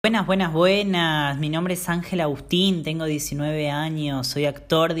Buenas. Mi nombre es Ángel Agustín, tengo 19 años, soy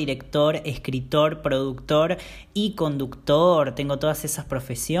actor, director, escritor, productor y conductor. Tengo todas esas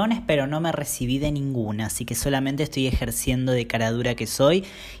profesiones, pero no me recibí de ninguna, así que solamente estoy ejerciendo de caradura que soy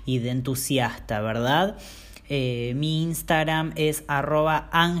y de entusiasta, ¿verdad? Mi Instagram es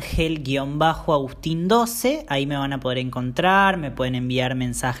 @angel_agustin12. Ahí me van a poder encontrar, me pueden enviar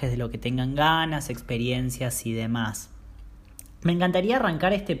mensajes de lo que tengan ganas, experiencias y demás. Me encantaría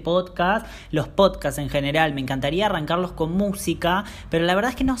arrancar este podcast, los podcasts en general, me encantaría arrancarlos con música, pero la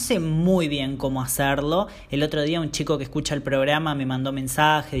verdad es que no sé muy bien cómo hacerlo. El otro día un chico que escucha el programa me mandó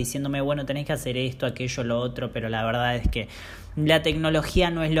mensaje diciéndome, bueno, tenés que hacer esto, aquello, lo otro, pero la verdad es que la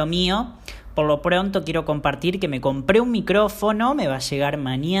tecnología no es lo mío. Por lo pronto quiero compartir que me compré un micrófono, me va a llegar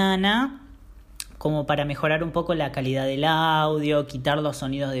mañana, como para mejorar un poco la calidad del audio, quitar los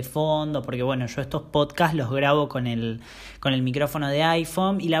sonidos de fondo, porque bueno, yo estos podcasts los grabo con el micrófono de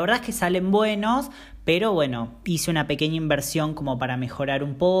iPhone y la verdad es que salen buenos, pero bueno, hice una pequeña inversión como para mejorar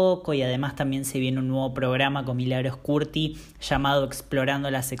un poco y además también se viene un nuevo programa con Milagros Curti llamado Explorando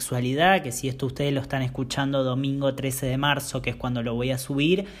la Sexualidad, que si esto ustedes lo están escuchando domingo 13 de marzo, que es cuando lo voy a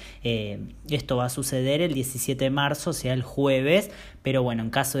subir, esto va a suceder el 17 de marzo, o sea el jueves, pero bueno, en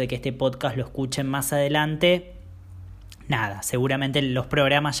caso de que este podcast lo escuchen más adelante, nada, seguramente los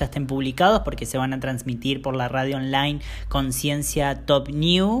programas ya estén publicados porque se van a transmitir por la radio online Conciencia Top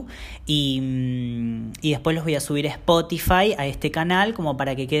New y después los voy a subir a Spotify, a este canal, como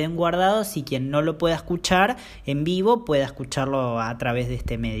para que queden guardados y quien no lo pueda escuchar en vivo pueda escucharlo a través de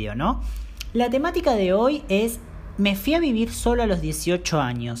este medio, ¿no? La temática de hoy es: me fui a vivir solo a los 18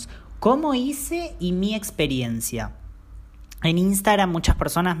 años, ¿cómo hice y mi experiencia? En Instagram muchas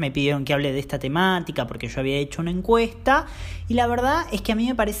personas me pidieron que hable de esta temática porque yo había hecho una encuesta y la verdad es que a mí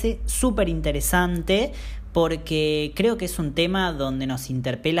me parece súper interesante porque creo que es un tema donde nos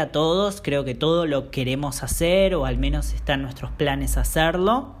interpela a todos, creo que todo lo queremos hacer o al menos está en nuestros planes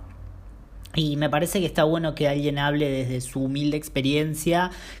hacerlo. Y me parece que está bueno que alguien hable desde su humilde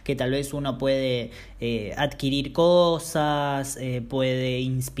experiencia, que tal vez uno puede adquirir cosas, puede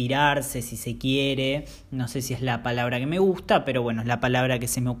inspirarse si se quiere. No sé si es la palabra que me gusta, pero bueno, es la palabra que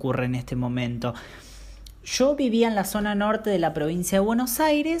se me ocurre en este momento. Yo vivía en la zona norte de la provincia de Buenos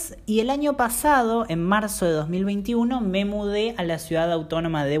Aires y el año pasado, en marzo de 2021, me mudé a la ciudad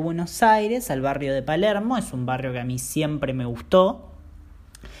autónoma de Buenos Aires, al barrio de Palermo. Es un barrio que a mí siempre me gustó.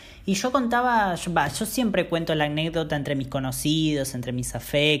 Y yo siempre cuento la anécdota entre mis conocidos, entre mis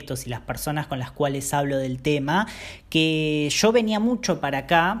afectos y las personas con las cuales hablo del tema, que yo venía mucho para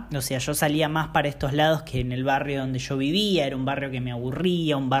acá, o sea, yo salía más para estos lados que en el barrio donde yo vivía. Era un barrio que me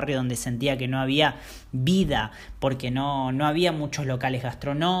aburría, un barrio donde sentía que no había vida, porque no había muchos locales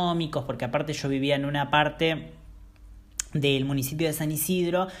gastronómicos, porque aparte yo vivía en una parte del municipio de San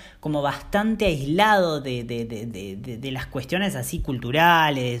Isidro como bastante aislado de las cuestiones así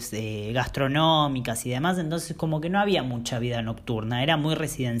culturales, gastronómicas y demás, entonces como que no había mucha vida nocturna, era muy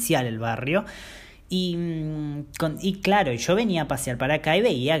residencial el barrio. Y claro, yo venía a pasear para acá y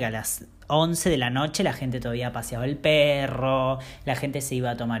veía que a las 11 de la noche la gente todavía paseaba el perro, la gente se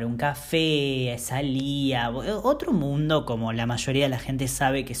iba a tomar un café, salía, otro mundo como la mayoría de la gente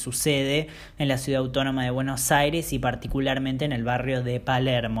sabe que sucede en la ciudad autónoma de Buenos Aires y particularmente en el barrio de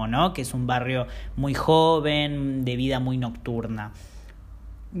Palermo, ¿no? Que es un barrio muy joven, de vida muy nocturna.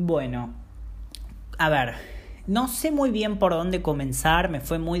 Bueno, a ver, no sé muy bien por dónde comenzar, me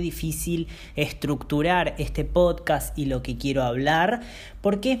fue muy difícil estructurar este podcast y lo que quiero hablar,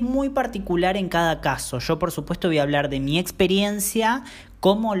 porque es muy particular en cada caso. Yo, por supuesto, voy a hablar de mi experiencia,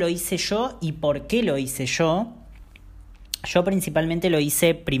 cómo lo hice yo y por qué lo hice yo. Yo principalmente lo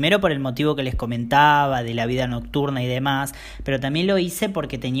hice primero por el motivo que les comentaba, de la vida nocturna y demás, pero también lo hice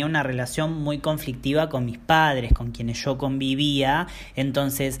porque tenía una relación muy conflictiva con mis padres, con quienes yo convivía.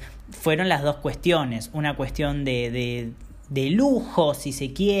 Entonces fueron las dos cuestiones, una cuestión de lujo, si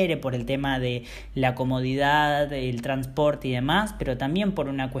se quiere, por el tema de la comodidad, el transporte y demás, pero también por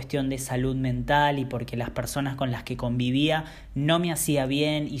una cuestión de salud mental y porque las personas con las que convivía no me hacía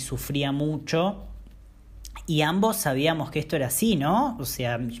bien y sufría mucho. Y ambos sabíamos que esto era así, ¿no? O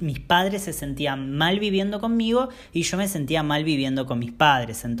sea, mis padres se sentían mal viviendo conmigo y yo me sentía mal viviendo con mis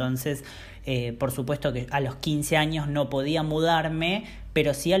padres. Entonces, por supuesto que a los 15 años no podía mudarme,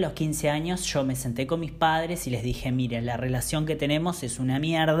 pero sí a los 15 años yo me senté con mis padres y les dije, mire, la relación que tenemos es una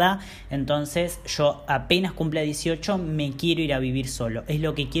mierda, entonces yo apenas cumple 18 me quiero ir a vivir solo, es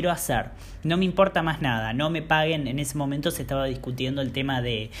lo que quiero hacer, no me importa más nada, no me paguen. En ese momento se estaba discutiendo el tema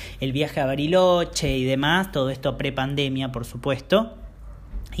de el viaje a Bariloche y demás, todo esto prepandemia, por supuesto,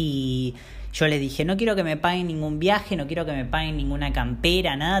 y Yo les dije, no quiero que me paguen ningún viaje, no quiero que me paguen ninguna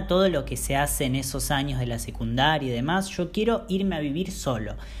campera, nada, todo lo que se hace en esos años de la secundaria y demás. Yo quiero irme a vivir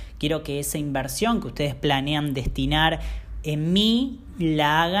solo. Quiero que esa inversión que ustedes planean destinar en mí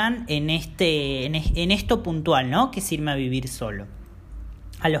la hagan en esto puntual, ¿no? Que es irme a vivir solo.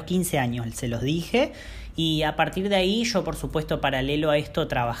 A los 15 años se los dije. Y a partir de ahí yo, por supuesto, paralelo a esto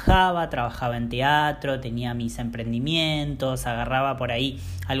trabajaba en teatro, tenía mis emprendimientos, agarraba por ahí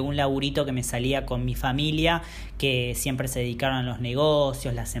algún laburito que me salía con mi familia, que siempre se dedicaron a los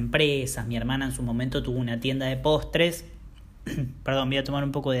negocios, las empresas. Mi hermana en su momento tuvo una tienda de postres. Perdón, voy a tomar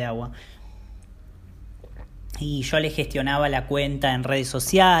un poco de agua. Y yo le gestionaba la cuenta en redes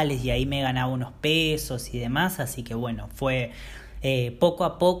sociales y ahí me ganaba unos pesos y demás. Así que bueno, fue poco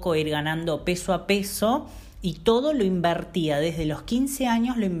a poco ir ganando peso a peso, y todo lo invertía, desde los 15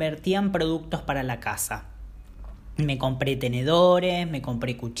 años lo invertía en productos para la casa. Me compré tenedores, me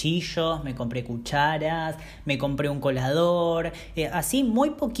compré cuchillos, me compré cucharas, me compré un colador, así muy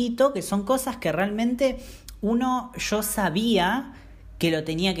poquito, que son cosas que realmente yo sabía que lo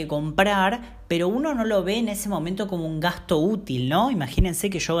tenía que comprar, pero uno no lo ve en ese momento como un gasto útil, ¿no? Imagínense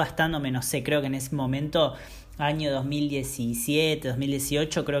que yo gastándome, no sé, creo que en ese momento, año 2017,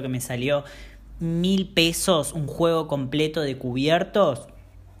 2018, creo que me salió 1.000 pesos un juego completo de cubiertos,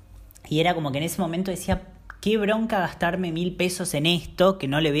 y era como que en ese momento decía, qué bronca gastarme 1.000 pesos en esto que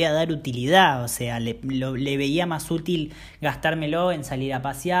no le voy a dar utilidad. O sea, le veía más útil gastármelo en salir a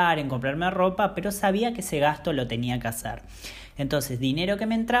pasear, en comprarme ropa, pero sabía que ese gasto lo tenía que hacer. Entonces, dinero que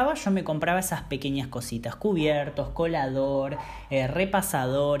me entraba, yo me compraba esas pequeñas cositas, cubiertos, colador,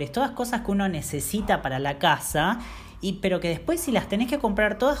 repasadores, todas cosas que uno necesita para la casa, pero que después, si las tenés que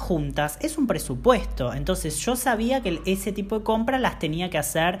comprar todas juntas, es un presupuesto. Entonces yo sabía que ese tipo de compras las tenía que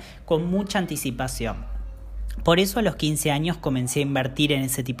hacer con mucha anticipación. Por eso a los 15 años comencé a invertir en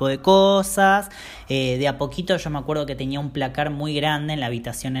ese tipo de cosas. De a poquito yo me acuerdo que tenía un placar muy grande en la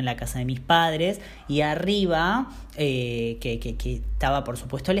habitación en la casa de mis padres, y arriba, que estaba por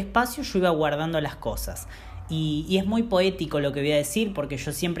supuesto el espacio, yo iba guardando las cosas. Y es muy poético lo que voy a decir, porque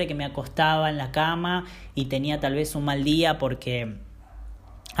yo siempre que me acostaba en la cama y tenía tal vez un mal día porque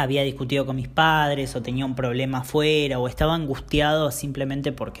había discutido con mis padres o tenía un problema afuera o estaba angustiado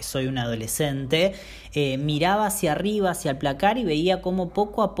simplemente porque soy un adolescente, miraba hacia arriba, hacia el placar, y veía cómo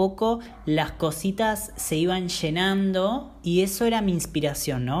poco a poco las cositas se iban llenando, y eso era mi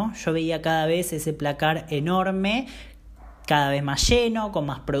inspiración, ¿no? Yo veía cada vez ese placar enorme, cada vez más lleno, con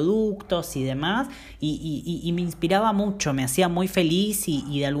más productos y demás, y me inspiraba mucho, me hacía muy feliz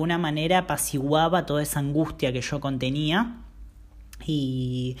y de alguna manera apaciguaba toda esa angustia que yo contenía.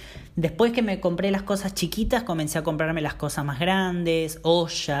 Y después que me compré las cosas chiquitas, comencé a comprarme las cosas más grandes,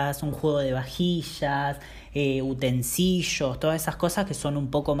 ollas, un juego de vajillas, utensilios, todas esas cosas que son un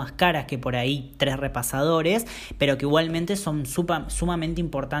poco más caras que por ahí 3 repasadores, pero que igualmente son sumamente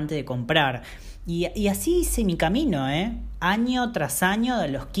importantes de comprar. Y así hice mi camino, año tras año, de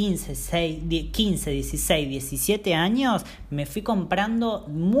los 15, 16, 17 años, me fui comprando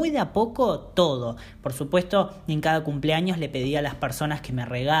muy de a poco todo. Por supuesto, en cada cumpleaños le pedí a las personas que me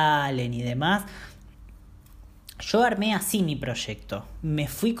regalen y demás. Yo armé así mi proyecto, me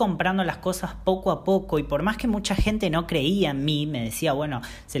fui comprando las cosas poco a poco, y por más que mucha gente no creía en mí, me decía, bueno,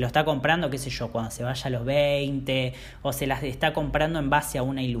 se lo está comprando, qué sé yo, cuando se vaya a los 20, o se las está comprando en base a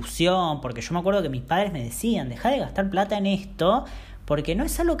una ilusión, porque yo me acuerdo que mis padres me decían, dejá de gastar plata en esto, porque no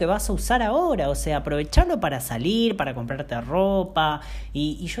es algo que vas a usar ahora, o sea, aprovecharlo para salir, para comprarte ropa,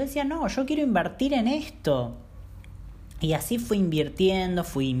 y yo decía, no, yo quiero invertir en esto. Y así fui invirtiendo,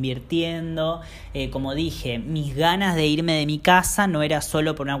 como dije, mis ganas de irme de mi casa no era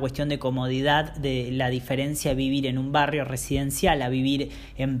solo por una cuestión de comodidad, de la diferencia de vivir en un barrio residencial a vivir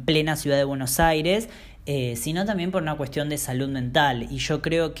en plena ciudad de Buenos Aires, sino también por una cuestión de salud mental. Y yo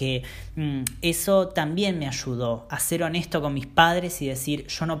creo que eso también me ayudó a ser honesto con mis padres y decir,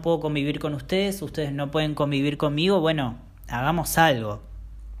 yo no puedo convivir con ustedes, ustedes no pueden convivir conmigo, bueno, hagamos algo.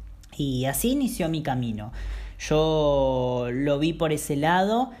 Y así inició mi camino. Yo lo vi por ese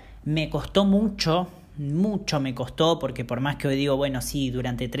lado, me costó mucho me costó, porque por más que hoy digo, bueno, sí,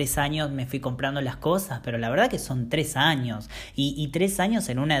 durante 3 años me fui comprando las cosas, pero la verdad que son 3 años, y 3 años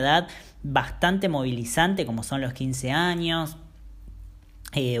en una edad bastante movilizante como son los 15 años.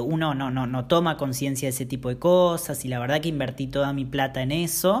 Uno no toma conciencia de ese tipo de cosas, y la verdad que invertí toda mi plata en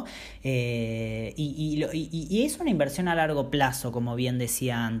eso, y es una inversión a largo plazo, como bien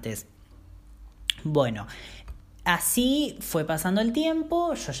decía antes. Bueno, así fue pasando el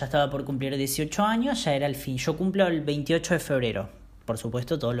tiempo, yo ya estaba por cumplir 18 años, ya era el fin, yo cumplo el 28 de febrero, por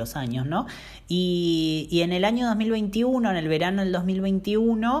supuesto todos los años, ¿no? Y en el año 2021, en el verano del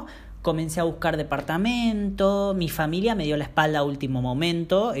 2021, comencé a buscar departamento, mi familia me dio la espalda a último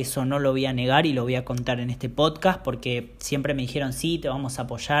momento, eso no lo voy a negar y lo voy a contar en este podcast porque siempre me dijeron sí, te vamos a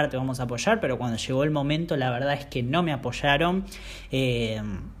apoyar, pero cuando llegó el momento la verdad es que no me apoyaron.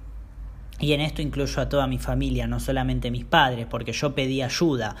 Y en esto incluyo a toda mi familia, no solamente mis padres, porque yo pedí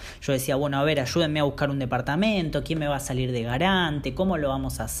ayuda. Yo decía, bueno, a ver, ayúdenme a buscar un departamento, ¿quién me va a salir de garante? ¿Cómo lo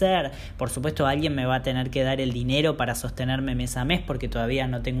vamos a hacer? Por supuesto, alguien me va a tener que dar el dinero para sostenerme mes a mes porque todavía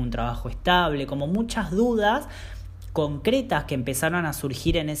no tengo un trabajo estable. Como muchas dudas concretas que empezaron a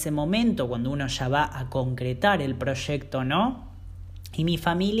surgir en ese momento, cuando uno ya va a concretar el proyecto, ¿no? Y mi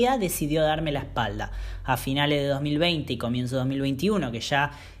familia decidió darme la espalda. A finales de 2020 y comienzo de 2021, que ya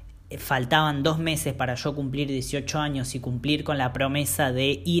faltaban 2 meses para yo cumplir 18 años y cumplir con la promesa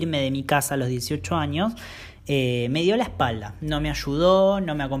de irme de mi casa a los 18 años, me dio la espalda. No me ayudó,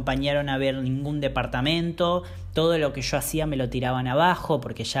 no me acompañaron a ver ningún departamento, todo lo que yo hacía me lo tiraban abajo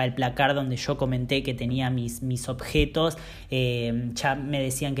porque ya el placar donde yo comenté que tenía mis objetos, ya me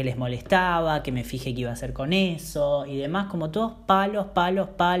decían que les molestaba, que me fije qué iba a hacer con eso y demás, como todos palos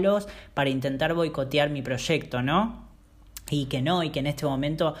para intentar boicotear mi proyecto, ¿no? Y que en este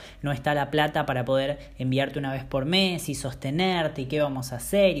momento no está la plata para poder enviarte una vez por mes y sostenerte y qué vamos a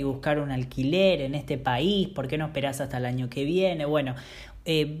hacer y buscar un alquiler en este país, ¿por qué no esperás hasta el año que viene? Bueno,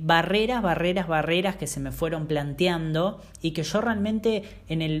 barreras que se me fueron planteando y que yo realmente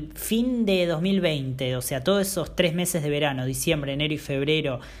en el fin de 2020, o sea, todos esos 3 meses de verano, diciembre, enero y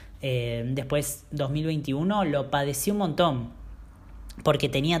febrero, después 2021, lo padecí un montón. Porque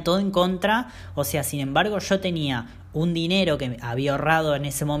tenía todo en contra, o sea, sin embargo yo tenía un dinero que había ahorrado en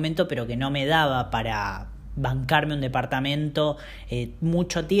ese momento, pero que no me daba para bancarme un departamento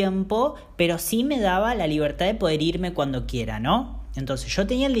mucho tiempo, pero sí me daba la libertad de poder irme cuando quiera, ¿no? Entonces yo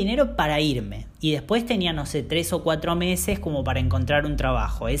tenía el dinero para irme y después tenía, 3 o 4 meses como para encontrar un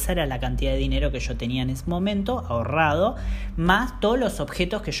trabajo. Esa era la cantidad de dinero que yo tenía en ese momento ahorrado, más todos los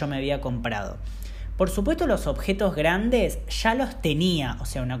objetos que yo me había comprado. Por supuesto los objetos grandes ya los tenía, o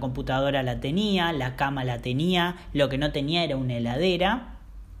sea, una computadora la tenía, la cama la tenía, lo que no tenía era una heladera,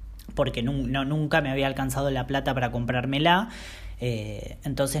 porque nunca me había alcanzado la plata para comprármela,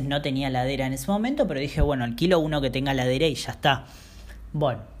 entonces no tenía heladera en ese momento, pero dije, bueno, alquilo uno que tenga heladera y ya está.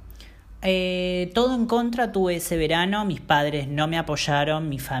 Bueno, todo en contra tuve ese verano, mis padres no me apoyaron,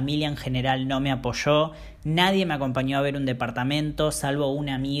 mi familia en general no me apoyó, nadie me acompañó a ver un departamento, salvo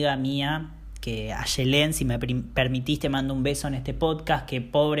una amiga mía, que a Yelén, si me permitís, te mando un beso en este podcast, que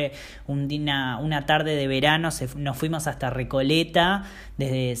pobre, una tarde de verano nos fuimos hasta Recoleta,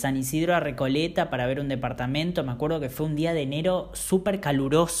 desde San Isidro a Recoleta para ver un departamento. Me acuerdo que fue un día de enero súper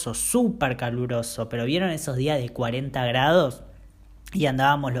caluroso, pero ¿vieron esos días de 40 grados? Y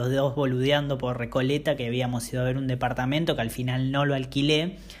andábamos los dos boludeando por Recoleta, que habíamos ido a ver un departamento que al final no lo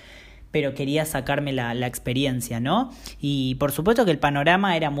alquilé, pero quería sacarme la experiencia, ¿no? Y por supuesto que el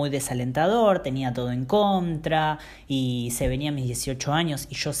panorama era muy desalentador, tenía todo en contra y se venían mis 18 años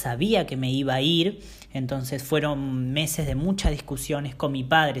y yo sabía que me iba a ir, entonces fueron meses de muchas discusiones con mi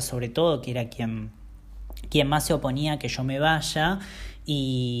padre, sobre todo, que era quien más se oponía a que yo me vaya.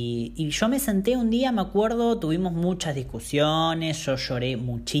 Y yo me senté un día, me acuerdo, tuvimos muchas discusiones, yo lloré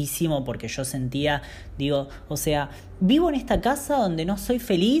muchísimo porque yo sentía, vivo en esta casa donde no soy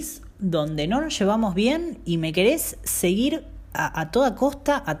feliz, donde no nos llevamos bien y me querés seguir a toda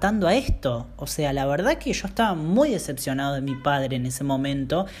costa atando a esto. O sea, la verdad que yo estaba muy decepcionado de mi padre en ese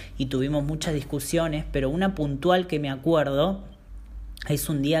momento y tuvimos muchas discusiones, pero una puntual que me acuerdo es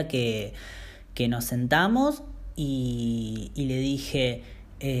un día que nos sentamos y le dije,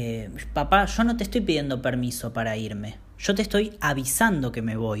 papá, yo no te estoy pidiendo permiso para irme, yo te estoy avisando que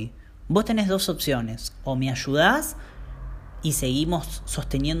me voy. Vos tenés 2 opciones, o me ayudás y seguimos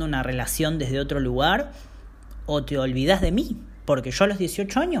sosteniendo una relación desde otro lugar, o te olvidás de mí, porque yo a los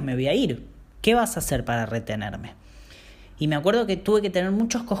 18 años me voy a ir. ¿Qué vas a hacer para retenerme? Y me acuerdo que tuve que tener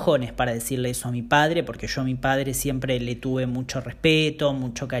muchos cojones para decirle eso a mi padre, porque yo a mi padre siempre le tuve mucho respeto,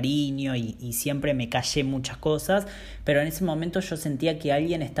 mucho cariño y siempre me callé muchas cosas, pero en ese momento yo sentía que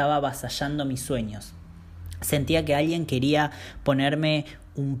alguien estaba avasallando mis sueños. Sentía que alguien quería ponerme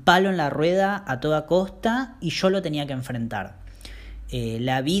un palo en la rueda a toda costa y yo lo tenía que enfrentar.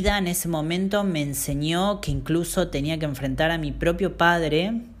 La vida en ese momento me enseñó que incluso tenía que enfrentar a mi propio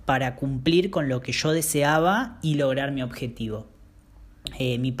padre para cumplir con lo que yo deseaba y lograr mi objetivo.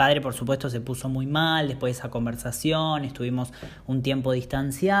 Mi padre, por supuesto, se puso muy mal después de esa conversación, estuvimos un tiempo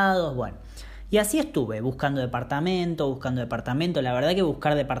distanciados, bueno. Y así estuve, buscando departamento. La verdad que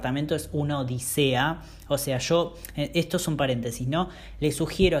buscar departamento es una odisea. O sea, esto es un paréntesis, ¿no? Le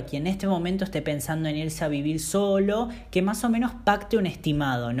sugiero a quien en este momento esté pensando en irse a vivir solo, que más o menos pacte un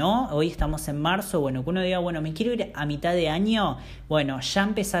estimado, ¿no? Hoy estamos en marzo, bueno, que uno diga, bueno, me quiero ir a mitad de año, bueno, ya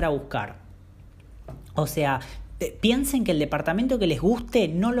empezar a buscar. O sea, piensen que el departamento que les guste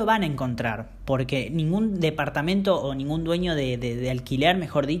no lo van a encontrar, porque ningún departamento o ningún dueño de alquiler,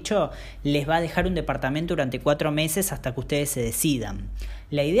 mejor dicho, les va a dejar un departamento durante 4 meses hasta que ustedes se decidan.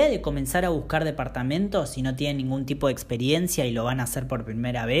 La idea de comenzar a buscar departamentos, si no tienen ningún tipo de experiencia y lo van a hacer por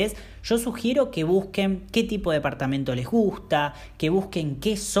primera vez, yo sugiero que busquen qué tipo de departamento les gusta, que busquen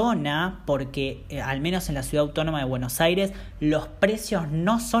qué zona, porque al menos en la ciudad autónoma de Buenos Aires los precios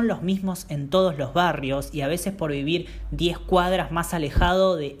no son los mismos en todos los barrios y a veces por vivir 10 cuadras más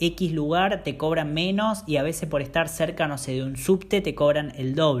alejado de X lugar te cobran menos y a veces por estar cerca, no sé, de un subte te cobran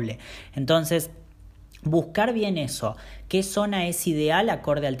el doble. Entonces, buscar bien eso, qué zona es ideal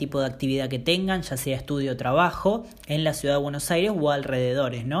acorde al tipo de actividad que tengan, ya sea estudio o trabajo, en la ciudad de Buenos Aires o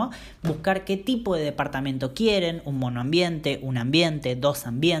alrededores, ¿no? Buscar qué tipo de departamento quieren, un monoambiente, un ambiente, 2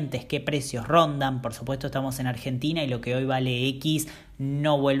 ambientes, qué precios rondan. Por supuesto estamos en Argentina y lo que hoy vale X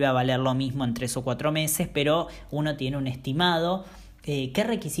no vuelve a valer lo mismo en 3 o 4 meses, pero uno tiene un estimado. ¿Qué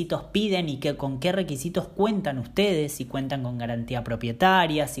requisitos piden y con qué requisitos cuentan ustedes? Si cuentan con garantía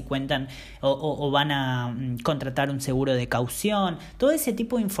propietaria, si cuentan o van a contratar un seguro de caución. Todo ese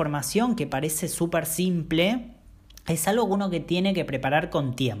tipo de información que parece súper simple es algo que uno que tiene que preparar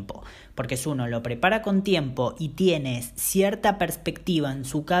con tiempo, porque si uno lo prepara con tiempo y tienes cierta perspectiva en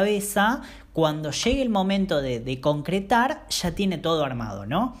su cabeza, cuando llegue el momento de concretar ya tiene todo armado,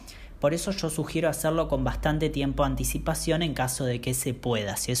 ¿no? Por eso yo sugiero hacerlo con bastante tiempo de anticipación en caso de que se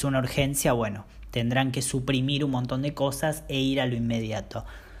pueda. Si es una urgencia, bueno, tendrán que suprimir un montón de cosas e ir a lo inmediato.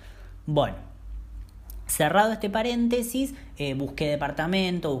 Bueno, cerrado este paréntesis, busqué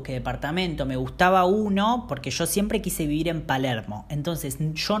departamento, me gustaba uno porque yo siempre quise vivir en Palermo. Entonces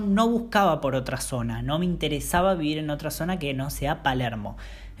yo no buscaba por otra zona, no me interesaba vivir en otra zona que no sea Palermo.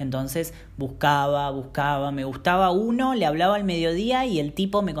 Entonces buscaba, me gustaba uno, le hablaba al mediodía y el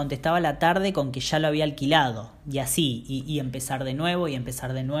tipo me contestaba a la tarde con que ya lo había alquilado. Y así, y empezar de nuevo,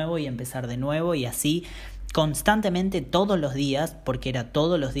 y así constantemente todos los días, porque era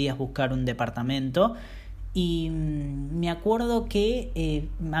todos los días buscar un departamento. Y me acuerdo que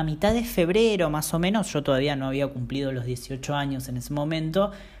a mitad de febrero más o menos, yo todavía no había cumplido los 18 años en ese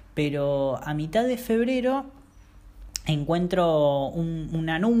momento, pero a mitad de febrero encuentro un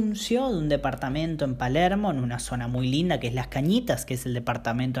anuncio de un departamento en Palermo, en una zona muy linda que es Las Cañitas, que es el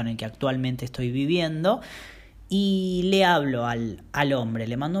departamento en el que actualmente estoy viviendo, y le hablo al hombre,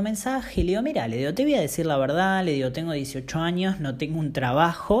 le mando un mensaje y le digo, mira, te voy a decir la verdad, tengo 18 años, no tengo un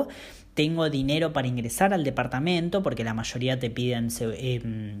trabajo, tengo dinero para ingresar al departamento, porque la mayoría te piden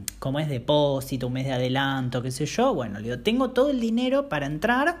como es depósito, un mes de adelanto, qué sé yo, bueno, le digo, tengo todo el dinero para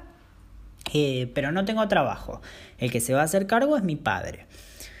entrar, pero no tengo trabajo. El que se va a hacer cargo es mi padre.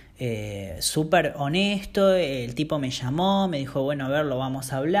 Súper honesto, el tipo me llamó, me dijo, bueno, a ver, lo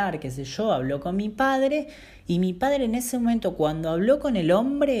vamos a hablar, qué sé yo, habló con mi padre, y mi padre en ese momento, cuando habló con el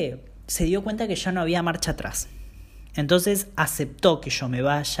hombre, se dio cuenta que ya no había marcha atrás. Entonces aceptó que yo me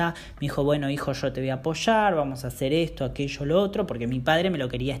vaya, me dijo, bueno, hijo, yo te voy a apoyar, vamos a hacer esto, aquello, lo otro, porque mi padre me lo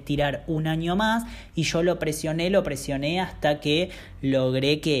quería estirar un año más y yo lo presioné hasta que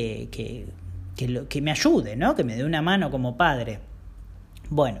logré que me ayude, ¿no? Que me dé una mano como padre.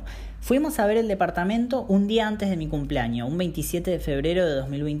 Bueno, fuimos a ver el departamento un día antes de mi cumpleaños, un 27 de febrero de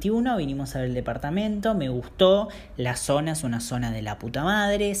 2021, vinimos a ver el departamento, me gustó, la zona es una zona de la puta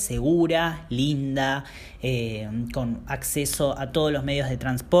madre, segura, linda, con acceso a todos los medios de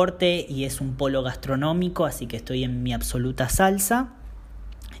transporte y es un polo gastronómico, así que estoy en mi absoluta salsa.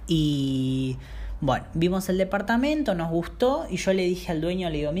 Y bueno, vimos el departamento, nos gustó y yo le dije al dueño,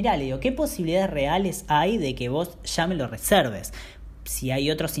 le digo, ¿qué posibilidades reales hay de que vos ya me lo reserves? Si hay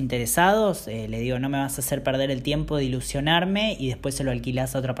otros interesados, le digo, no me vas a hacer perder el tiempo de ilusionarme y después se lo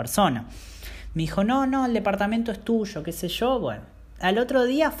alquilás a otra persona. Me dijo, no, el departamento es tuyo, qué sé yo. Bueno, al otro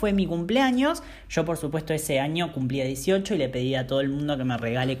día fue mi cumpleaños. Yo, por supuesto, ese año cumplía 18 y le pedí a todo el mundo que me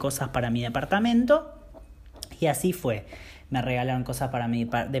regale cosas para mi departamento. Y así fue. Me regalaron cosas para mi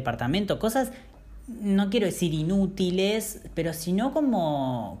departamento, cosas, no quiero decir inútiles, pero sino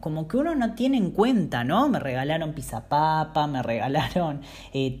como que uno no tiene en cuenta, ¿no? Me regalaron pisapapa, me regalaron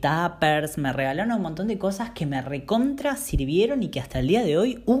tuppers, me regalaron un montón de cosas que me recontra sirvieron y que hasta el día de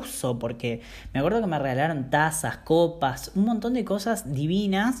hoy uso, porque me acuerdo que me regalaron tazas, copas, un montón de cosas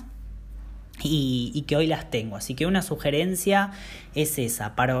divinas. y que hoy las tengo. Así que una sugerencia es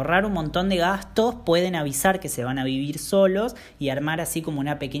esa: para ahorrar un montón de gastos pueden avisar que se van a vivir solos y armar así como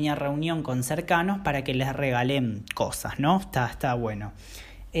una pequeña reunión con cercanos para que les regalen cosas, ¿no? Está bueno.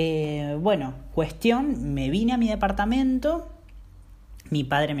 Cuestión, me vine a mi departamento. Mi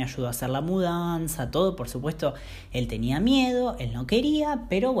padre me ayudó a hacer la mudanza, todo. Por supuesto, él tenía miedo, él no quería,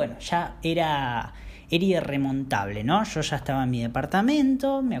 pero bueno, ya era irremontable, ¿no? Yo ya estaba en mi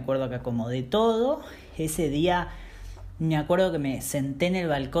departamento, me acuerdo que acomodé todo. Ese día me acuerdo que me senté en el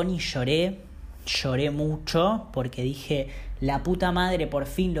balcón y lloré mucho porque dije, la puta madre, por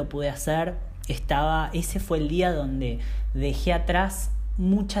fin lo pude hacer. Ese fue el día donde dejé atrás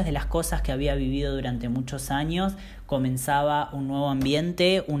muchas de las cosas que había vivido durante muchos años. Comenzaba un nuevo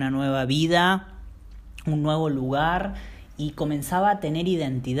ambiente, una nueva vida, un nuevo lugar, y comenzaba a tener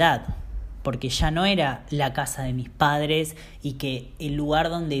identidad, porque ya no era la casa de mis padres y que el lugar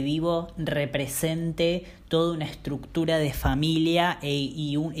donde vivo represente toda una estructura de familia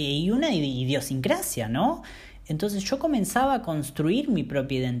y una idiosincrasia, ¿no? Entonces yo comenzaba a construir mi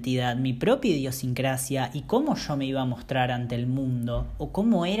propia identidad, mi propia idiosincrasia y cómo yo me iba a mostrar ante el mundo o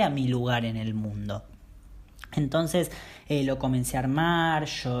cómo era mi lugar en el mundo. Entonces lo comencé a armar,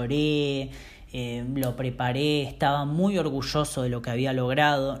 lloré, lo preparé, estaba muy orgulloso de lo que había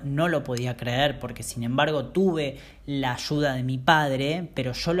logrado, no lo podía creer porque sin embargo tuve la ayuda de mi padre,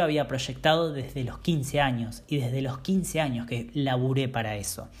 pero yo lo había proyectado desde los 15 años y desde los 15 años que laburé para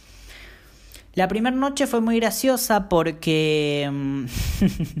eso. La primera noche fue muy graciosa porque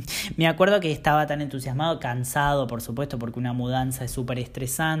me acuerdo que estaba tan entusiasmado, cansado por supuesto porque una mudanza es súper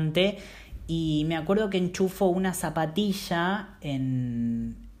estresante, y me acuerdo que enchufo una zapatilla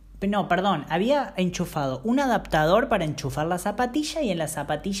había enchufado un adaptador para enchufar la zapatilla y en la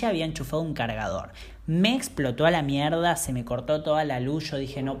zapatilla había enchufado un cargador. Me explotó a la mierda, se me cortó toda la luz, yo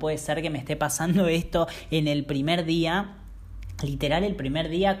dije no puede ser que me esté pasando esto en el primer día. Literal, el primer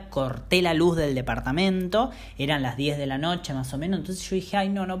día corté la luz del departamento, eran las 10 de la noche más o menos, entonces yo dije,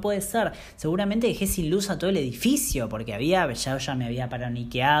 no puede ser, seguramente dejé sin luz a todo el edificio, porque ya me había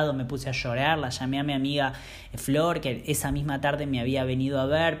paraniqueado, me puse a llorar, la llamé a mi amiga Flor, que esa misma tarde me había venido a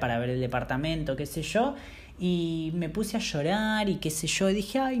ver para ver el departamento, qué sé yo, y me puse a llorar y qué sé yo, y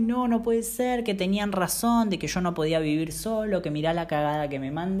dije, no puede ser, que tenían razón, de que yo no podía vivir solo, que mirá la cagada que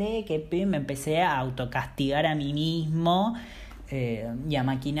me mandé, que me empecé a autocastigar a mí mismo, y a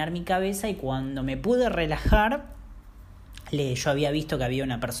maquinar mi cabeza, y cuando me pude relajar, yo había visto que había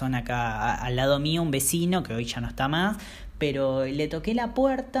una persona acá al lado mío, un vecino, que hoy ya no está más, pero le toqué la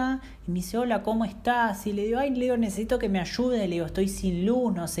puerta y me dice, hola, ¿cómo estás? Y le digo, necesito que me ayudes, le digo, estoy sin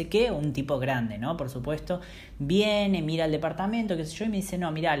luz, no sé qué, un tipo grande, ¿no? Por supuesto, viene, mira el departamento, qué sé yo, y me dice,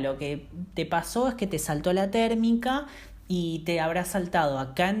 no, mira, lo que te pasó es que te saltó la térmica, y te habrá saltado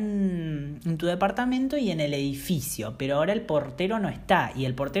acá en tu departamento y en el edificio, pero ahora el portero no está y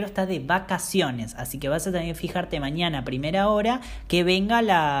el portero está de vacaciones, así que vas a tener que fijarte mañana a primera hora que venga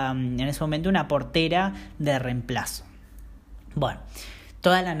en ese momento una portera de reemplazo. Bueno,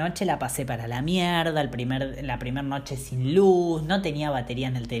 toda la noche la pasé para la mierda, la primera noche sin luz, no tenía batería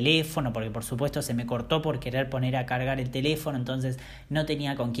en el teléfono porque por supuesto se me cortó por querer poner a cargar el teléfono, entonces no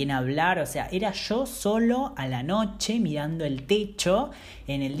tenía con quién hablar, o sea, era yo solo a la noche mirando el techo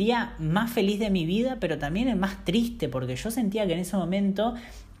en el día más feliz de mi vida, pero también el más triste porque yo sentía que en ese momento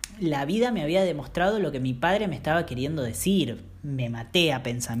la vida me había demostrado lo que mi padre me estaba queriendo decir. Me maté a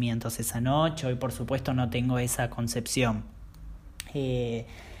pensamientos esa noche, hoy por supuesto no tengo esa concepción.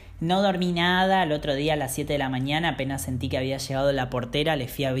 No dormí nada, al otro día a las 7 de la mañana apenas sentí que había llegado la portera, le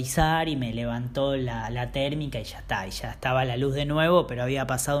fui a avisar y me levantó la térmica y ya estaba la luz de nuevo, pero había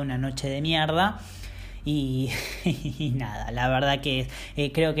pasado una noche de mierda y nada, la verdad que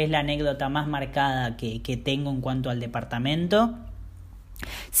creo que es la anécdota más marcada que tengo en cuanto al departamento.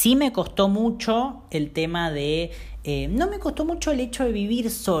 Sí me costó mucho el tema de... no me costó mucho el hecho de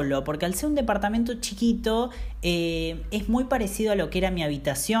vivir solo, porque al ser un departamento chiquito es muy parecido a lo que era mi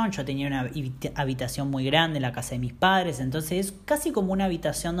habitación. Yo tenía una habitación muy grande en la casa de mis padres, entonces es casi como una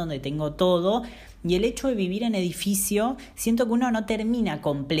habitación donde tengo todo, y el hecho de vivir en edificio, siento que uno no termina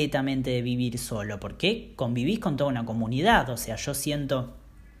completamente de vivir solo, porque convivís con toda una comunidad, o sea, yo siento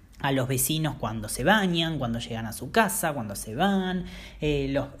a los vecinos cuando se bañan, cuando llegan a su casa, cuando se van,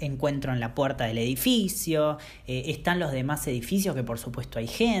 los encuentro en la puerta del edificio, están los demás edificios que por supuesto hay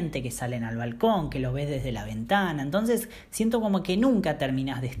gente, que salen al balcón, que los ves desde la ventana, entonces siento como que nunca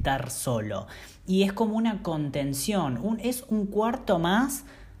terminas de estar solo y es como una contención, es un cuarto más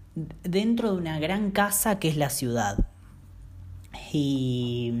dentro de una gran casa que es la ciudad.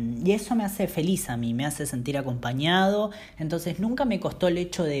 Y eso me hace feliz a mí, me hace sentir acompañado. Entonces nunca me costó el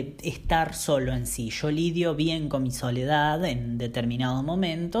hecho de estar solo en sí. Yo lidio bien con mi soledad en determinados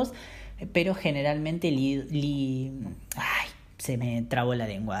momentos, pero generalmente ay, se me trabó la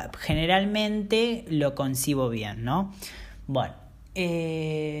lengua. Generalmente lo concibo bien, ¿no? Bueno,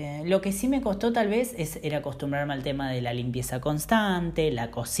 lo que sí me costó tal vez era acostumbrarme al tema de la limpieza constante, la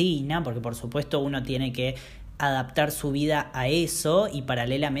cocina, porque por supuesto uno tiene que adaptar su vida a eso y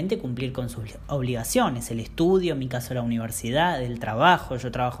paralelamente cumplir con sus obligaciones, el estudio, en mi caso la universidad, el trabajo.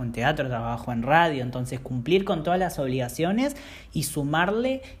 Yo trabajo en teatro, trabajo en radio, entonces cumplir con todas las obligaciones y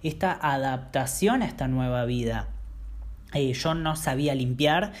sumarle esta adaptación a esta nueva vida. Yo no sabía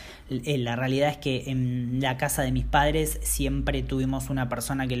limpiar. La realidad es que en la casa de mis padres siempre tuvimos una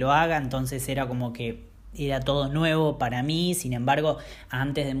persona que lo haga, entonces era como que era todo nuevo para mí. Sin embargo,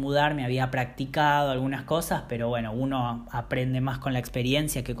 antes de mudarme había practicado algunas cosas, pero bueno, uno aprende más con la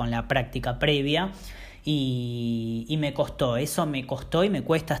experiencia que con la práctica previa. Y me costó, eso me costó y me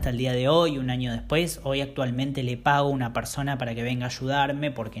cuesta hasta el día de hoy, un año después. Hoy actualmente le pago a una persona para que venga a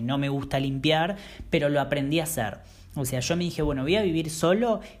ayudarme porque no me gusta limpiar, pero lo aprendí a hacer. O sea, yo me dije, bueno, voy a vivir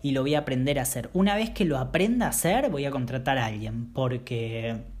solo y lo voy a aprender a hacer. Una vez que lo aprenda a hacer, voy a contratar a alguien,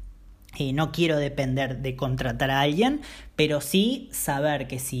 porque no quiero depender de contratar a alguien, pero sí saber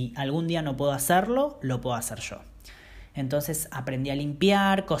que si algún día no puedo hacerlo, lo puedo hacer yo. Entonces aprendí a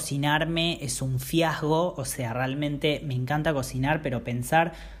limpiar, cocinarme es un fiasco. O sea, realmente me encanta cocinar, pero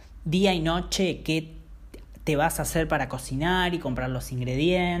pensar día y noche qué te vas a hacer para cocinar y comprar los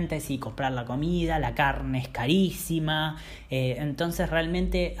ingredientes y comprar la comida, la carne es carísima. Entonces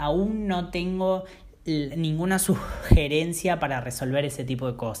realmente aún no tengo ninguna sugerencia para resolver ese tipo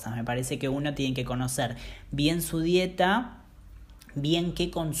de cosas. Me parece que uno tiene que conocer bien su dieta, bien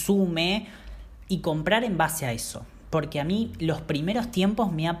qué consume y comprar en base a eso. Porque a mí los primeros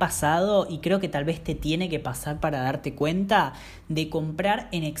tiempos me ha pasado, y creo que tal vez te tiene que pasar para darte cuenta, de comprar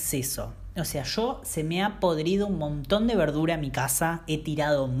en exceso. O sea, se me ha podrido un montón de verdura en mi casa, he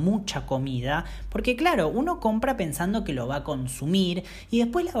tirado mucha comida, porque claro, uno compra pensando que lo va a consumir y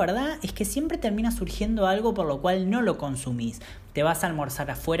después la verdad es que siempre termina surgiendo algo por lo cual no lo consumís. Te vas a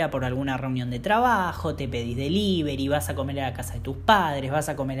almorzar afuera por alguna reunión de trabajo, te pedís delivery, vas a comer a la casa de tus padres, vas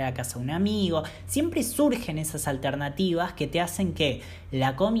a comer a la casa de un amigo. Siempre surgen esas alternativas que te hacen que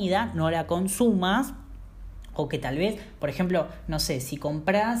la comida no la consumas. O que tal vez, por ejemplo, no sé, si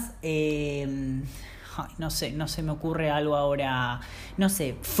compras, no se me ocurre algo ahora, no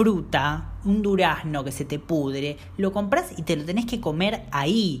sé, fruta, un durazno que se te pudre, lo compras y te lo tenés que comer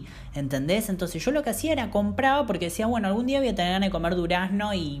ahí, ¿entendés? Entonces yo lo que hacía era compraba porque decía, bueno, algún día voy a tener ganas de comer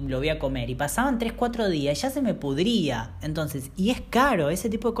durazno y lo voy a comer. Y pasaban 3-4 días y ya se me pudría. Entonces, y es caro, ese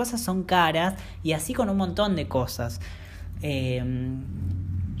tipo de cosas son caras y así con un montón de cosas.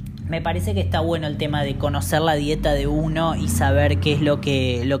 Me parece que está bueno el tema de conocer la dieta de uno y saber qué es lo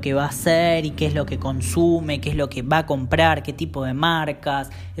que va a hacer y qué es lo que consume, qué es lo que va a comprar, qué tipo de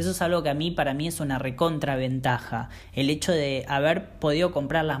marcas. Eso es algo que para mí es una recontraventaja. El hecho de haber podido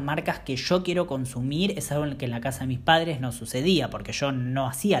comprar las marcas que yo quiero consumir es algo que en la casa de mis padres no sucedía porque yo no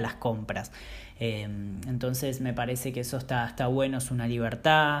hacía las compras. Entonces me parece que eso está bueno, es una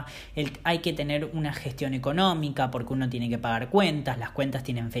libertad. Hay que tener una gestión económica porque uno tiene que pagar cuentas, las cuentas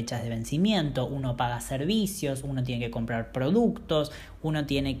tienen fechas de vencimiento, uno paga servicios, uno tiene que comprar productos, uno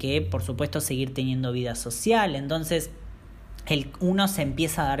tiene que, por supuesto, seguir teniendo vida social. Entonces uno se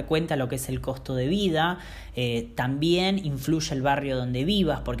empieza a dar cuenta de lo que es el costo de vida. También influye el barrio donde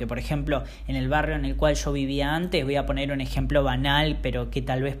vivas, porque por ejemplo en el barrio en el cual yo vivía antes, voy a poner un ejemplo banal pero que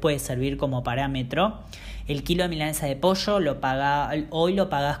tal vez puede servir como parámetro. El kilo de milanesa de pollo hoy lo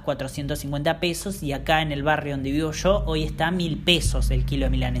pagás 450 pesos y acá en el barrio donde vivo yo hoy está 1.000 pesos el kilo de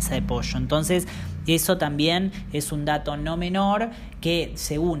milanesa de pollo. Entonces eso también es un dato no menor, que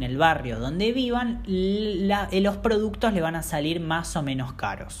según el barrio donde vivan los productos le van a salir más o menos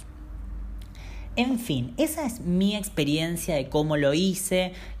caros. En fin, esa es mi experiencia de cómo lo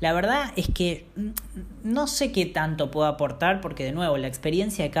hice. La verdad es que no sé qué tanto puedo aportar porque de nuevo la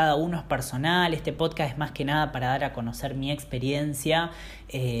experiencia de cada uno es personal. Este podcast es más que nada para dar a conocer mi experiencia,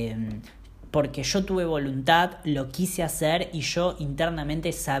 porque yo tuve voluntad, lo quise hacer y yo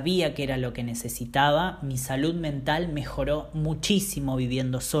internamente sabía que era lo que necesitaba. Mi salud mental mejoró muchísimo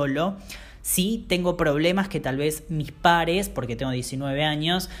viviendo solo. Sí, tengo problemas que tal vez mis pares, porque tengo 19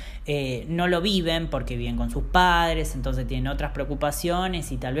 años, no lo viven porque viven con sus padres, entonces tienen otras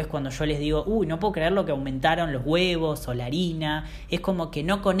preocupaciones y tal vez cuando yo les digo, no puedo creer lo que aumentaron los huevos o la harina, es como que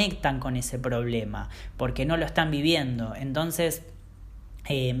no conectan con ese problema porque no lo están viviendo. Entonces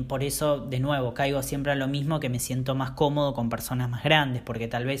Por eso, de nuevo, caigo siempre a lo mismo, que me siento más cómodo con personas más grandes, porque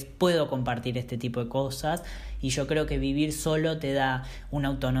tal vez puedo compartir este tipo de cosas, y yo creo que vivir solo te da una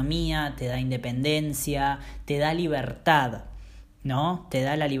autonomía, te da independencia, te da libertad, ¿no? Te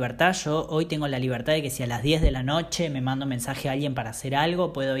da la libertad. Yo hoy tengo la libertad de que si a las 10 de la noche me mando un mensaje a alguien para hacer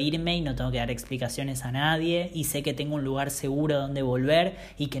algo, puedo irme y no tengo que dar explicaciones a nadie, y sé que tengo un lugar seguro donde volver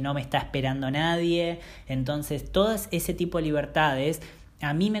y que no me está esperando nadie. Entonces, todas ese tipo de libertades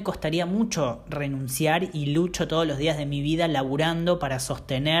a mí me costaría mucho renunciar, y lucho todos los días de mi vida laburando para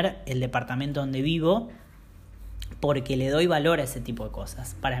sostener el departamento donde vivo, porque le doy valor a ese tipo de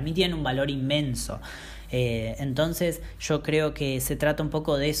cosas. Para mí tienen un valor inmenso. Entonces yo creo que se trata un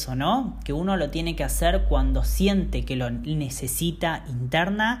poco de eso, ¿no? Que uno lo tiene que hacer cuando siente que lo necesita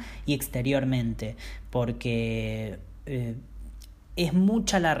interna y exteriormente, porque es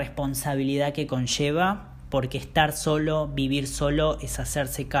mucha la responsabilidad que conlleva, porque estar solo, vivir solo, es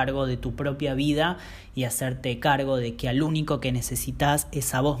hacerse cargo de tu propia vida y hacerte cargo de que al único que necesitas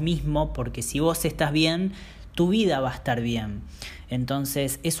es a vos mismo, porque si vos estás bien, tu vida va a estar bien.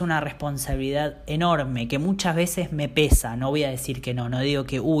 Entonces es una responsabilidad enorme que muchas veces me pesa. No voy a decir que no digo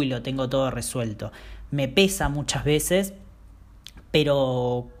que lo tengo todo resuelto. Me pesa muchas veces,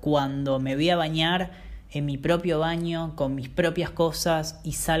 pero cuando me voy a bañar en mi propio baño, con mis propias cosas,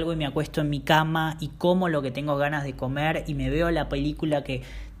 y salgo y me acuesto en mi cama y como lo que tengo ganas de comer, y me veo la película que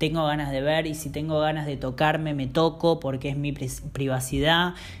tengo ganas de ver, y si tengo ganas de tocarme, me toco porque es mi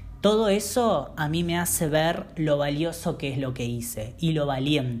privacidad. Todo eso a mí me hace ver lo valioso que es lo que hice y lo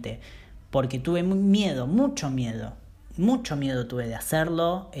valiente, porque tuve miedo, mucho miedo tuve de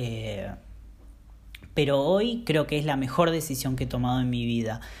hacerlo, pero hoy creo que es la mejor decisión que he tomado en mi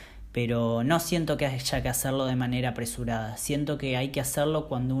vida. Pero no siento que haya que hacerlo de manera apresurada. Siento que hay que hacerlo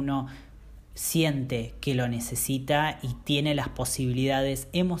cuando uno siente que lo necesita y tiene las posibilidades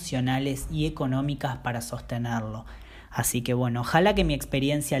emocionales y económicas para sostenerlo. Así que bueno, ojalá que mi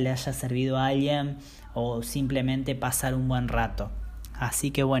experiencia le haya servido a alguien, o simplemente pasar un buen rato.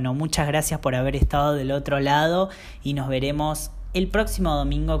 Así que bueno, muchas gracias por haber estado del otro lado, y nos veremos el próximo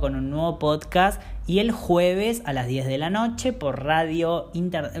domingo con un nuevo podcast, y el jueves a las 10 de la noche por Radio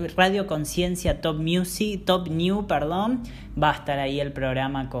Conciencia Top New, va a estar ahí el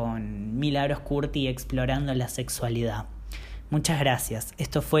programa con Milagros Curti explorando la sexualidad. Muchas gracias.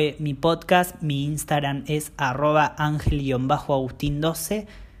 Esto fue mi podcast. Mi Instagram es @angel_agustin12.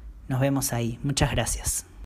 Nos vemos ahí. Muchas gracias.